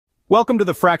Welcome to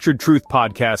the Fractured Truth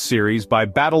podcast series by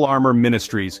Battle Armor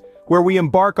Ministries, where we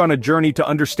embark on a journey to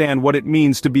understand what it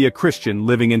means to be a Christian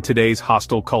living in today's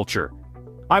hostile culture.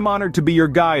 I'm honored to be your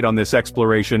guide on this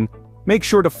exploration. Make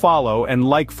sure to follow and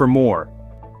like for more.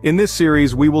 In this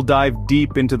series, we will dive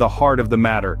deep into the heart of the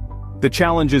matter, the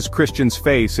challenges Christians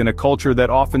face in a culture that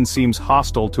often seems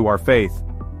hostile to our faith.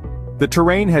 The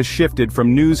terrain has shifted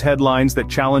from news headlines that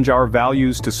challenge our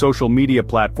values to social media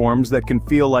platforms that can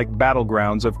feel like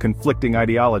battlegrounds of conflicting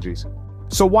ideologies.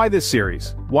 So why this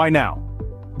series? Why now?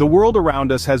 The world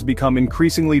around us has become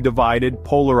increasingly divided,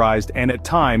 polarized, and at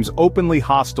times openly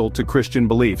hostile to Christian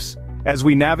beliefs. As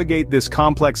we navigate this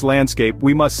complex landscape,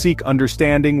 we must seek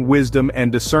understanding, wisdom,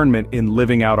 and discernment in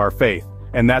living out our faith.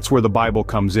 And that's where the Bible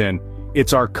comes in.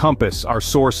 It's our compass, our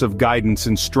source of guidance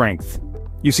and strength.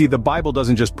 You see, the Bible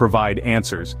doesn't just provide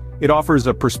answers, it offers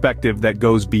a perspective that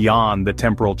goes beyond the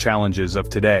temporal challenges of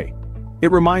today.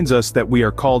 It reminds us that we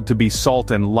are called to be salt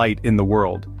and light in the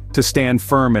world, to stand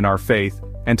firm in our faith,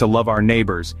 and to love our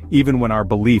neighbors, even when our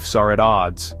beliefs are at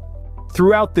odds.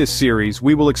 Throughout this series,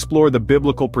 we will explore the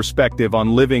biblical perspective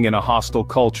on living in a hostile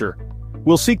culture.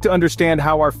 We'll seek to understand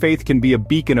how our faith can be a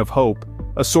beacon of hope,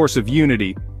 a source of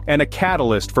unity, and a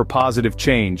catalyst for positive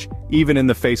change, even in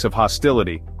the face of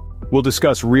hostility. We'll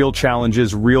discuss real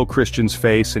challenges real Christians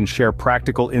face and share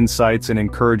practical insights and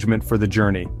encouragement for the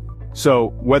journey. So,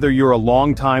 whether you're a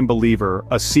long-time believer,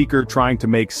 a seeker trying to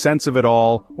make sense of it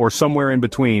all, or somewhere in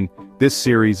between, this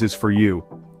series is for you.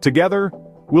 Together,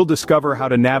 we'll discover how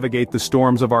to navigate the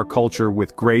storms of our culture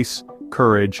with grace,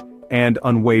 courage, and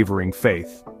unwavering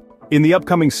faith. In the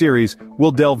upcoming series,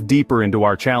 we'll delve deeper into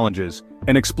our challenges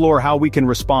and explore how we can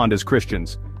respond as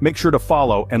Christians. Make sure to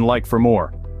follow and like for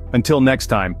more. Until next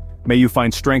time, may you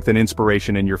find strength and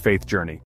inspiration in your faith journey.